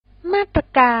มาตร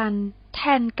การแท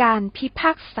นการพิพ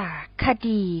ากษาค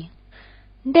ดี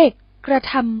เด็กกระ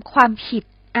ทำความผิด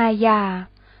อาญา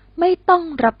ไม่ต้อง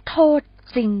รับโทษ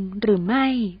จริงหรือไม่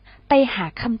ไปหา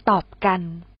คำตอบกัน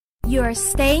You're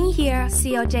staying here,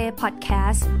 COJ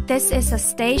Podcast. This is a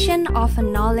station of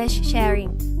knowledge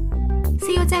sharing.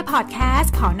 COJ Podcast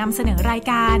ขอนำเสนอราย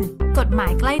การกฎหมา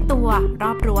ยใกล้ตัวร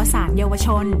อบรั้วศาลเยาวช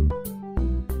น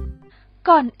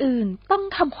ก่อนอื่นต้อง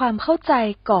ทำความเข้าใจ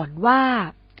ก่อนว่า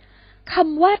ค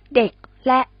ำว่าเด็กแ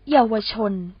ละเยาวช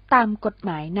นตามกฎห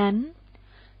มายนั้น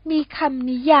มีคำ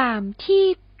นิยามที่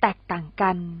แตกต่าง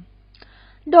กัน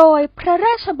โดยพระร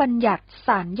าชบัญญัติศ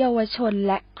าลเยาวชน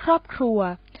และครอบครัว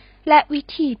และวิ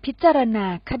ธีพิจารณา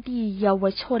คดีเยาว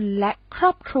ชนและคร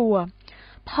อบครัว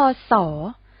พ.ศ.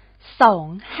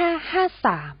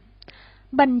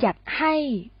 2553 บัญญัติให้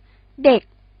เด็ก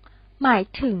หมาย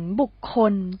ถึงบุคค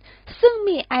ลซึ่ง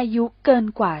มีอายุเกิน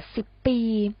กว่า10ปี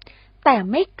แต่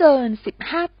ไม่เกิน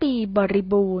15ปีบริ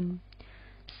บูรณ์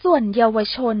ส่วนเยาว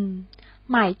ชน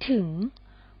หมายถึง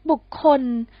บุคคล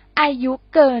อายุ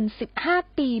เกิน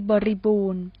15ปีบริบู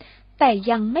รณ์แต่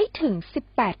ยังไม่ถึง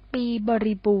18ปีบ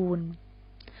ริบูรณ์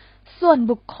ส่วน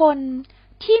บุคคล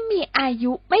ที่มีอา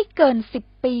ยุไม่เกิน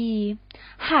10ปี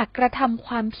หากกระทำค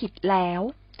วามผิดแล้ว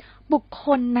บุคค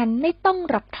ลนั้นไม่ต้อง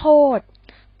รับโทษ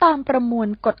ตามประมวล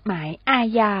กฎหมายอา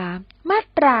ญามา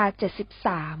ตรา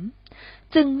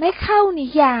73จึงไม่เข้านิ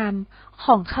ยามข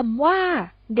องคำว่า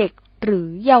เด็กหรือ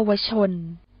เยาวชน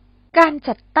การ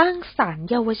จัดตั้งศาล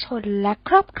เยาวชนและค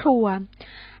รอบครัว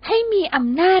ให้มีอ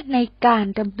ำนาจในการ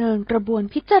ดำเนินกระบวน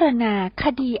พิจารณาค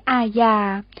ดีอาญา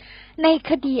ใน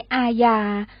คดีอาญา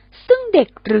ซึ่งเด็ก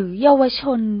หรือเยาวช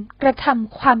นกระท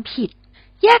ำความผิด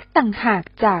แยกต่างหาก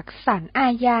จากศาลอา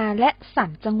ญาและศา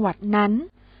ลจังหวัดนั้น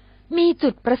มีจุ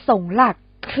ดประสงค์หลัก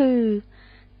คือ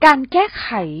การแก้ไข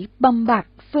บำบัด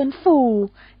ฟื้นฟู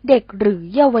เด็กหรือ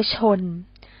เยาวชน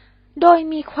โดย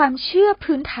มีความเชื่อ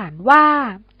พื้นฐานว่า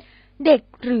เด็ก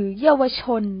หรือเยาวช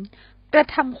นกระ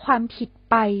ทำความผิด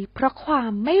ไปเพราะควา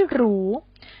มไม่รู้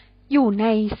อยู่ใน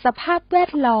สภาพแว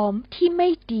ดล้อมที่ไม่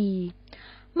ดี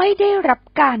ไม่ได้รับ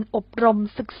การอบรม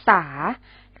ศึกษา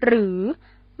หรือ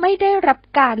ไม่ได้รับ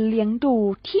การเลี้ยงดู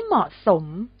ที่เหมาะสม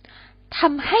ท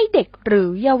ำให้เด็กหรือ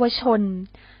เยาวชน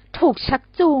ถูกชัก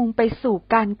จูงไปสู่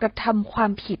การกระทำควา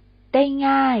มผิดได้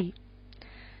ง่าย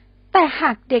แต่ห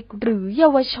ากเด็กหรือเยา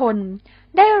วชน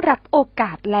ได้รับโอก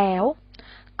าสแล้ว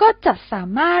ก็จะสา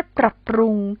มารถปรับปรุ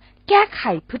งแก้ไข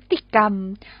พฤติกรรม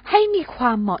ให้มีคว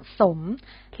ามเหมาะสม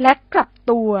และกลับ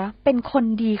ตัวเป็นคน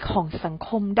ดีของสังค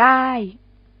มได้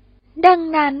ดัง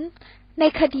นั้นใน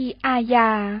คดีอาญ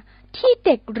าที่เ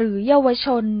ด็กหรือเยาวช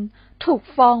นถูก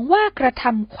ฟ้องว่ากระท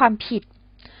ำความผิด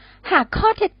หากข้อ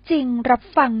เท็จจริงรับ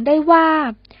ฟังได้ว่า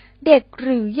เด็กห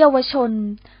รือเยาวชน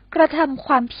กระทำค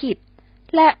วามผิด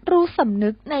และรู้สำนึ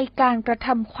กในการกระท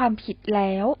ำความผิดแ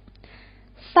ล้ว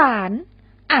ศาล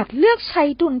อาจเลือกใช้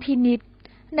ดุลพินิจ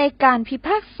ในการพิพ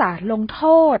ากษาลงโท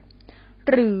ษ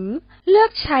หรือเลือ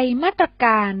กใช้มาตรก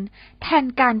ารแทน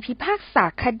การพิพากษา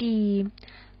คดี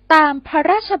ตามพระ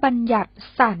ราชบัญญัติ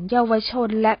ศาลเยาวชน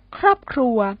และครอบค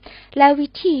รัวและวิ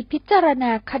ธีพิจารณ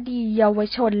าคดีเยาว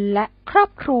ชนและครอบ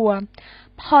ครัว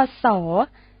พ.ศ.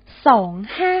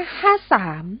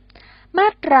 2553 มา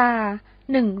ตรา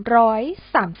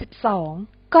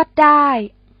132ก็ได้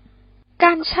ก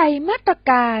ารใช้มาตร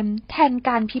การแทนก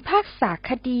ารพิพากษา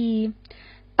คดี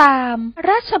ตาม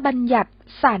ราชบัญญัติ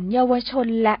ศาลเยาวชน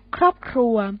และครอบครั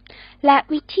วและ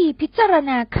วิธีพิจาร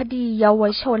ณาคดีเยาว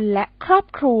ชนและครอบ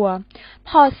ครัวพ.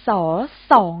ศ.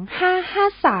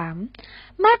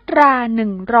 2553 มาตรา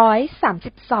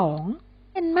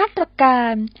132เป็นมาตรกา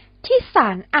รที่ศา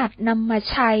ลอาจนำมา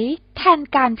ใช้แทน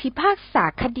การพิพากษา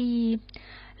คดี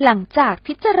หลังจาก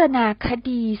พิจารณาค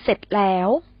ดีเสร็จแล้ว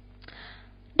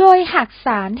โดยหากศ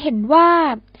าลเห็นว่า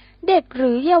เด็กห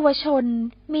รือเยาวชน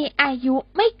มีอายุ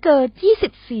ไม่เกิน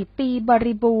24ปีบ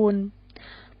ริบูรณ์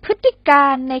พฤติกา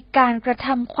รในการกระท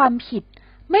ำความผิด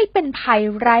ไม่เป็นภัย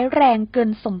ร้ายแรงเกิ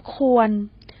นสมควร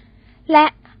และ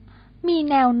มี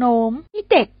แนวโน้มที่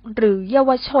เด็กหรือเยา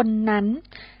วชนนั้น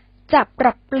จะป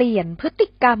รับเปลี่ยนพฤติ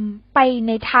กรรมไปใ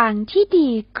นทางที่ดี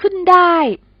ขึ้นได้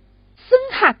ซึ่ง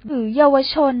หากหรือเยาว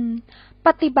ชนป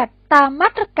ฏิบัติตามมา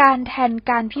ตรการแทน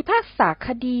การพิพากษาค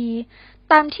ดี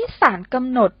ตามที่ศาลก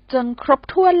ำหนดจนครบ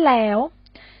ถ้วนแล้ว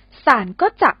ศาลก็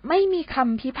จะไม่มีค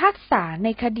ำพิพากษาใน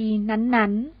คดีนั้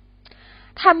น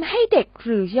ๆทำให้เด็กห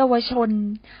รือเยาวชน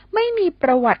ไม่มีป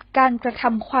ระวัติการกระท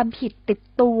ำความผิดติด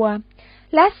ตัว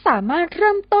และสามารถเ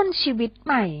ริ่มต้นชีวิตใ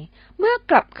หม่เมื่อ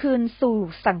กลับคืนสู่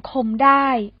สังคมได้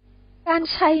การ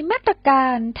ใช้มาตรกา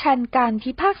รแทนการ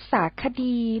พิพากษาค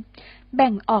ดีแ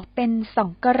บ่งออกเป็น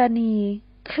2 กรณี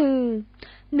คือ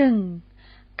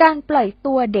 1. การปล่อย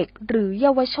ตัวเด็กหรือเย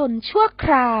าวชนชั่วค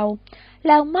ราวแ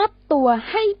ล้วมอบตัว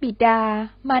ให้บิดา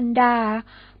มารดา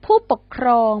ผู้ปกคร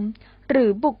องหรื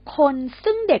อบุคคล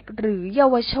ซึ่งเด็กหรือเยา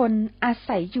วชนอา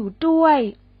ศัยอยู่ด้วย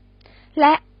แล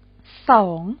ะ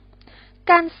 2.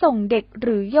 การส่งเด็กห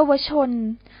รือเยาวชน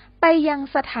ไปยัง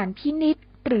สถานพินิจ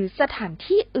หรือสถาน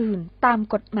ที่อื่นตาม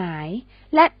กฎหมาย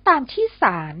และตามที่ศ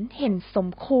าลเห็นสม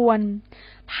ควร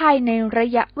ภายในระ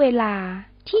ยะเวลา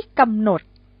ที่กำหนด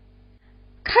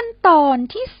ขั้นตอน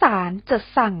ที่ศาลจะ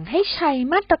สั่งให้ใช้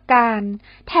มาตรการ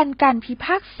แทนการพิพ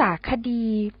ากษาคดี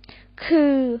คื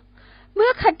อเมื่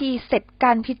อคดีเสร็จก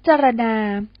ารพิจารณา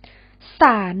ศ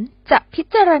าลจะพิ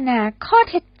จารณาข้อ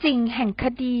เท็จจริงแห่งค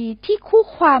ดีที่คู่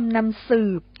ความนำสื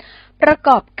บประก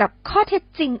อบกับข้อเท็จ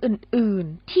จริงอื่น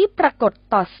ๆที่ปรากฏ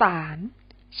ต่อศาล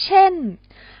เช่น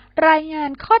รายงาน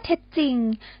ข้อเท็จจริง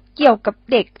เกี่ยวกับ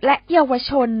เด็กและเยาว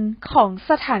ชนของ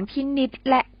สถานพินิจ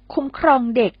และคุ้มครอง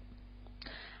เด็ก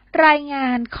รายงา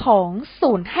นของ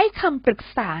ศูนย์ให้คำปรึก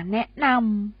ษาแนะน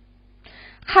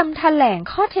ำคำแถลง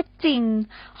ข้อเท็จจริง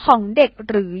ของเด็ก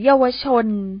หรือเยาวชน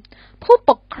ผู้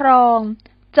ปกครอง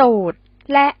โจทก์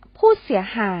และผู้เสีย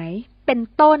หายเป็น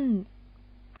ต้น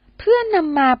เพื่อน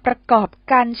ำมาประกอบ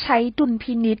การใช้ดุล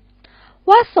พินิจ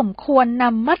ว่าสมควรน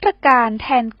ำมาตรการแท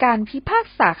นการพิพาก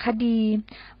ษาคดี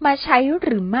มาใช้ห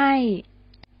รือไม่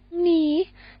นี้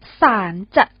ศาล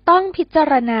จะต้องพิจา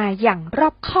รณาอย่างรอ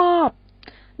บคอบ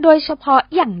โดยเฉพาะ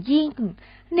อย่างยิ่ง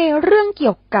ในเรื่องเ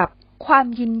กี่ยวกับความ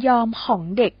ยินยอมของ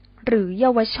เด็กหรือเย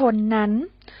าวชนนั้น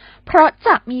เพราะจ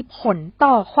ะมีผล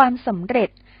ต่อความสำเร็จ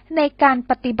ในการ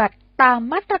ปฏิบัติตาม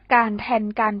มาตรการแทน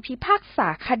การพิพากษา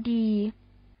คดี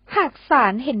หากศา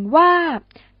ลเห็นว่า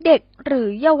เด็กหรือ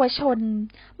เยาวชน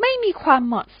ไม่มีความ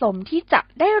เหมาะสมที่จะ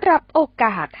ได้รับโอก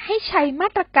าสให้ใช้มา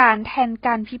ตรการแทนก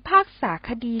ารพิพากษาค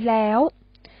ดีแล้ว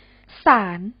ศา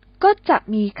ลก็จะ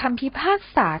มีคำพิพาก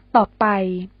ษาต่อไป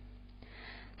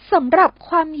สำหรับ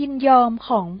ความยินยอมข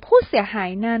องผู้เสียหา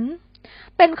ยนั้น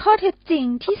เป็นข้อเท็จจริง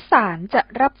ที่ศาลจะ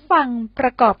รับฟังปร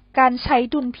ะกอบการใช้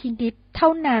ดุลพินิจเท่า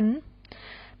นั้น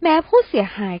แม้ผู้เสีย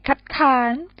หายคัดค้า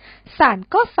นศาล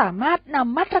ก็สามารถน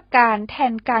ำมาตรการแท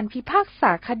นการพิพากษ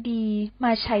าคดีม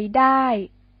าใช้ได้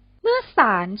เมื่อศ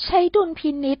าลใช้ดุลพิ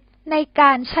นิจในก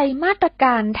ารใช้มาตรก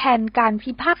ารแทนการ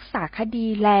พิพากษาคดี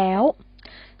แล้ว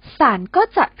ศาลก็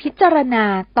จะพิจารณา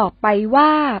ต่อไปว่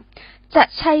าจะ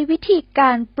ใช้วิธีก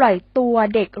ารปล่อยตัว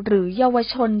เด็กหรือเยาว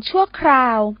ชนชั่วครา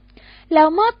วแล้ว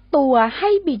มอบตัวให้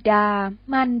บิดา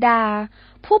มารดา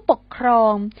ผู้ปกครอ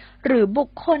งหรือบุค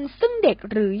คลซึ่งเด็ก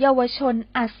หรือเยาวชน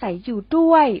อาศัยอยู่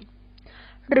ด้วย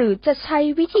หรือจะใช้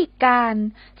วิธีการ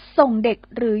ส่งเด็ก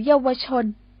หรือเยาวชน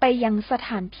ไปยังสถ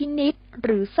านพินิจห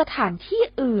รือสถานที่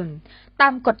อื่นตา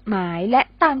มกฎหมายและ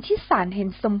ตามที่ศาลเห็น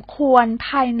สมควรภ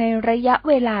ายในระยะ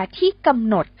เวลาที่กำ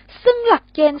หนดซึ่งหลัก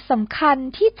เกณฑ์สำคัญ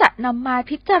ที่จะนำมา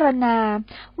พิจารณา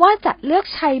ว่าจะเลือก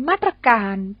ใช้มาตรกา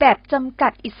รแบบจำกั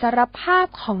ดอิสรภาพ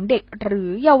ของเด็กหรือ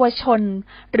เยาวชน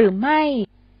หรือไม่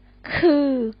คือ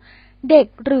เด็ก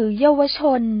หรือเยาวช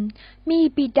นมี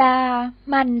บิดา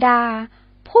มารดา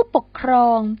ผู้ปกครอ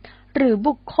งหรือ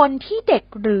บุคคลที่เด็ก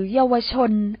หรือเยาวช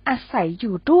นอาศัยอ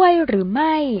ยู่ด้วยหรือไ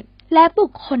ม่และบุ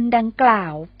คคลดังกล่า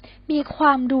วมีคว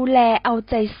ามดูแลเอา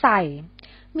ใจใส่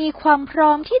มีความพร้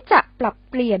อมที่จะปรับ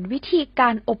เปลี่ยนวิธีกา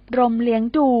รอบรมเลี้ยง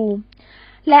ดู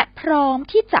และพร้อม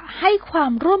ที่จะให้ควา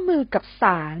มร่วมมือกับศ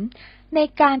าลใน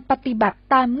การปฏิบัติ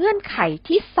ตามเงื่อนไข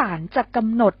ที่ศาลจะก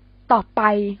ำหนดต่อไป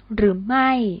หรือไ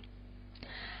ม่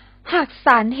หากศ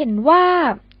าลเห็นว่า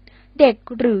เด็ก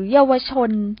หรือเยาวช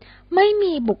นไม่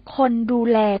มีบุคคลดู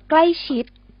แลใกล้ชิด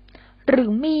หรือ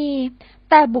มี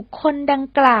แต่บุคคลดัง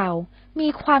กล่าวมี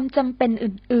ความจำเป็น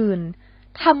อื่น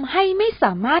ๆทำให้ไม่ส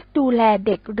ามารถดูแลเ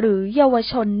ด็กหรือเยาว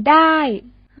ชนได้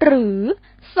หรือ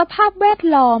สภาพแวด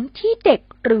ล้อมที่เด็ก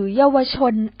หรือเยาวช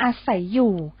นอาศัยอ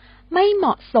ยู่ไม่เหม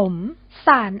าะสมศ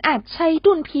าลอาจใช้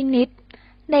ดุลพินิจ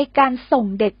ในการส่ง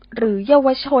เด็กหรือเยาว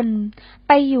ชนไ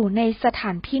ปอยู่ในสถ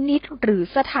านพินิจหรือ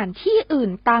สถานที่อื่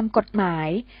นตามกฎหมาย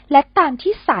และตาม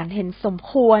ที่ศาลเห็นสม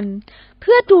ควรเ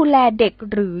พื่อดูแลเด็ก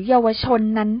หรือเยาวชน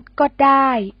นั้นก็ได้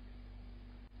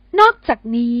นอกจาก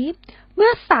นี้เมื่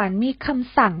อศาลมีค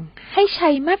ำสั่งให้ใช้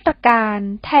มาตรการ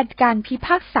แทนการพิพ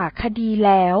ากษาคดีแ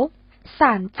ล้วศ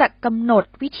าลจะกำหนด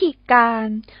วิธีการ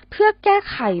เพื่อแก้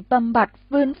ไขบำบัด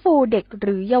ฟื้นฟูเด็กห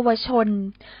รือเยาวชน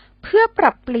เพื่อป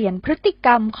รับเปลี่ยนพฤติก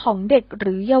รรมของเด็กห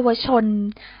รือเยาวชน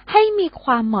ให้มีค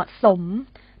วามเหมาะสม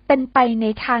เป็นไปใน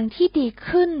ทางที่ดี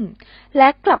ขึ้นและ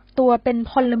กลับตัวเป็น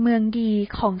พลเมืองดี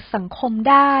ของสังคม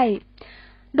ได้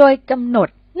โดยกำหนด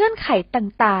เงื่อนไข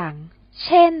ต่างๆเ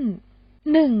ช่น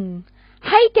 1.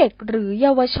 ให้เด็กหรือเย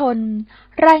าวชน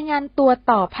รายงานตัว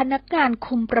ต่อพนักงาน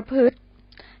คุมประพฤติ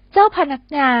เจ้าพนัก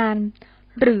งาน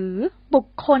หรือบุค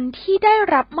คลที่ได้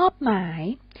รับมอบหมาย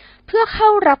เพื่อเข้า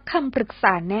รับคำปรึกษ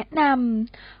าแนะน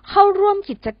ำเข้าร่วม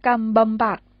กิจกรรมบำ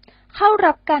บัดเข้า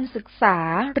รับการศึกษา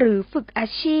หรือฝึกอา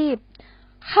ชีพ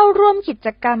เข้าร่วมกิจ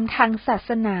กรรมทางศาส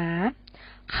นา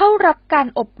เข้ารับการ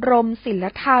อบรมศีล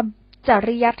ธรรมจ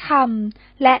ริยธรรม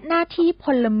และหน้าที่พ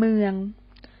ลเมือง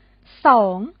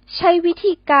 2. ใช้วิ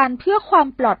ธีการเพื่อความ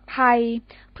ปลอดภัย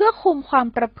เพื่อคุมความ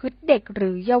ประพฤติเด็กห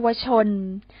รือเยาวชน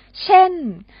เช่น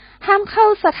ห้ามเข้า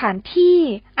สถานที่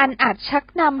อันอาจชัก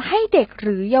นำให้เด็กห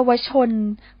รือเยาวชน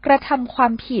กระทำควา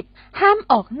มผิดห้าม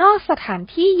ออกนอกสถาน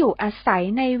ที่อยู่อาศัย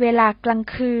ในเวลากลาง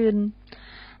คืน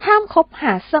ห้ามคบห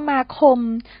าสมาคม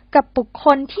กับบุคค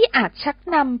ลที่อาจชัก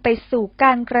นำไปสู่ก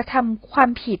ารกระทำความ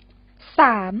ผิด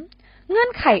 3. เงื่อ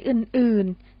นไขอื่น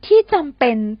ๆที่จำเ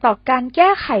ป็นต่อการแก้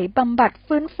ไขบำบัด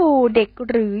ฟื้นฟูเด็ก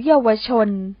หรือเยาวชน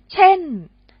เช่น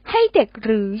ให้เด็กห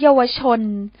รือเยาวชน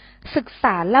ศึกษ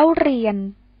าเล่าเรียน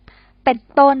เป็น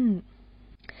ต้น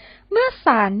เมื่อศ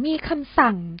าลมีคำ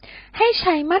สั่งให้ใ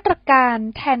ช้มาตรการ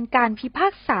แทนการพิพา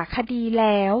กษาคดีแ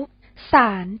ล้วศ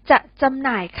าลจะจำห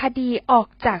น่ายคดีออก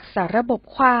จากสาระบบ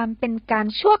ความเป็นการ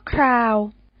ชั่วคราว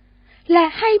และ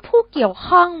ให้ผู้เกี่ยว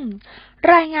ข้อง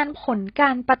รายงานผลก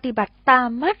ารปฏิบัติตาม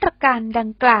มาตรการดั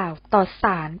งกล่าวต่อศ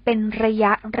าลเป็นระย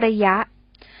ะ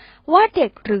ว่าเด็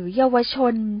กหรือเยาวช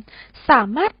นสา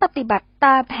มารถปฏิบัติต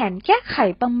ามแผนแก้ไข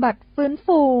บำบัดฟื้น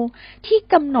ฟูที่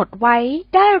กำหนดไว้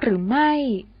ได้หรือไม่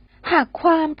หากคว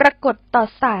ามปรากฏต่อ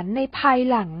ศาลในภาย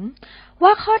หลังว่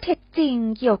าข้อเท็จจริง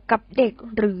เกี่ยวกับเด็ก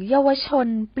หรือเยาวชน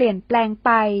เปลี่ยนแปลงไ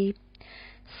ป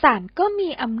ศาลก็มี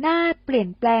อำนาจเปลี่ยน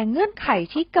แปลงเงื่อนไข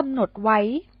ที่กำหนดไว้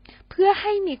เพื่อใ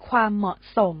ห้มีความเหมาะ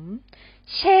สม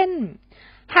เช่น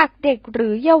หากเด็กหรื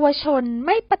อเยาวชนไ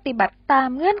ม่ปฏิบัติตาม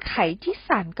เงื่อนไขที่ศ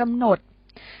าลกำหนด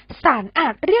ศาลอา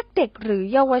จเรียกเด็กหรือ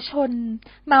เยาวชน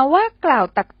มาว่ากล่าว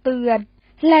ตักเตือน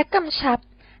และกำชับ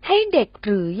ให้เด็กห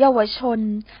รือเยาวชน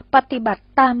ปฏิบัติ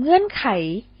ตามเงื่อนไข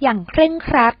อย่างเคร่งค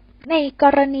รัดในก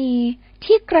รณี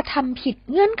ที่กระทำผิด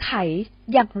เงื่อนไข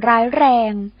อย่างร้ายแร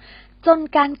งจน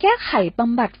การแก้ไขบ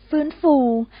ำบัดฟื้นฟู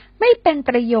ไม่เป็นป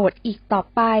ระโยชน์อีกต่อ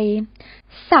ไป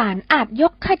ศาลอาจย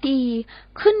กคดี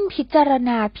ขึ้นพิจารณ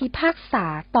าพิพากษา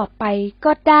ต่อไป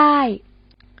ก็ได้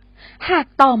หาก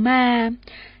ต่อมา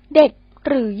เด็ก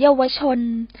หรือเยาวชน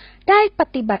ได้ป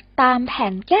ฏิบัติตามแผ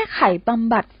นแก้ไขบ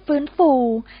ำบัดฟื้นฟู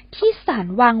ที่ศาล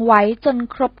วางไว้จน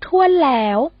ครบถ้วนแล้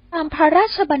วตามพระรา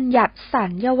ชบัญญัติศา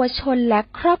ลเยาวชนและ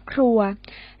ครอบครัว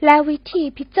และวิธี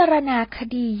พิจารณาค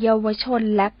ดีเยาวชน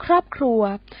และครอบครัว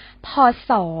พ.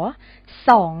ศ.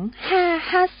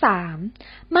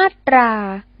 2553 มาตรา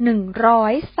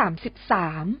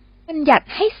 133 บัญญัติ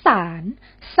ให้ศาล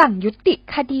สั่งยุติ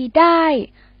คดีได้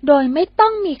โดยไม่ต้อ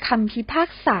งมีคำพิพา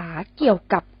กษาเกี่ยว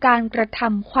กับการกระท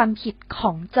ำความผิดข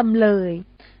องจำเลย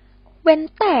เว้น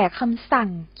แต่คำสั่ง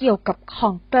เกี่ยวกับขอ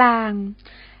งกลาง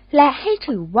และให้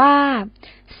ถือว่า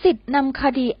สิทธินำค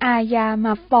ดีอาญาม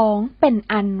าฟ้องเป็น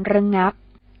อันระงับ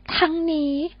ทั้ง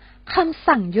นี้คำ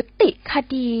สั่งยุติค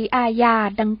ดีอาญา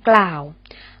ดังกล่าว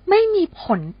ไม่มีผ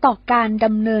ลต่อการด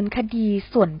ำเนินคดี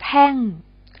ส่วนแพ่ง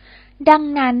ดัง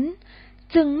นั้น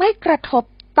จึงไม่กระทบ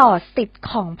ต่อสิทธิ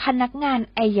ของพนักงาน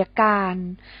อัยการ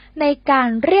ในการ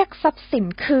เรียกทรัพย์สิน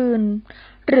คืน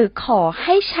หรือขอใ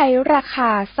ห้ใช้ราค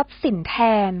าทรัพย์สินแท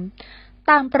น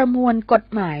ตามประมวลกฎ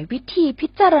หมายวิธีพิ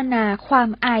จารณาความ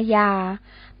อาญา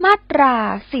มาตรา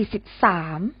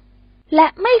 43 และ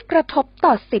ไม่กระทบ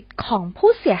ต่อสิทธิของ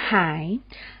ผู้เสียหาย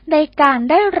ในการ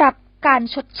ได้รับการ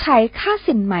ชดใช้ค่า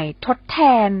สินไหมทดแท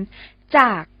นจ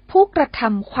ากผู้กระท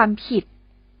ำความผิด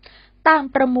ตาม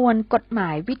ประมวลกฎหมา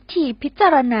ยวิธีพิจา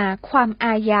รณาความอ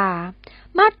าญา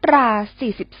มาตรา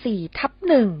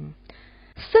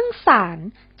 44/1 ซึ่งศาล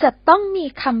จะต้องมี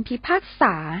คำพิพากษ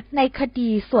าในคดี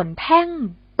ส่วนแพ่ง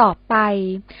ต่อไป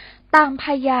ตามพ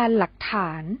ยานหลักฐ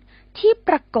านที่ป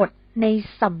รากฏใน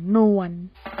สำนวน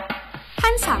ท่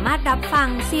านสามารถรับฟัง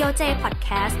COJ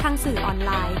Podcast ทางสื่อออนไ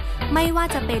ลน์ไม่ว่า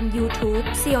จะเป็น YouTube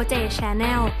COJ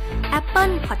Channel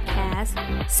Apple Podcast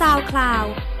SoundCloud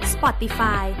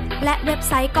Spotify และเว็บ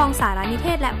ไซต์กองสารนิเท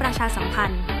ศและประชาสัมพั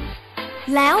นธ์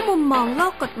แล้วมุมมองโล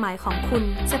กกฎหมายของคุณ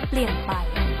จะเปลี่ยนไป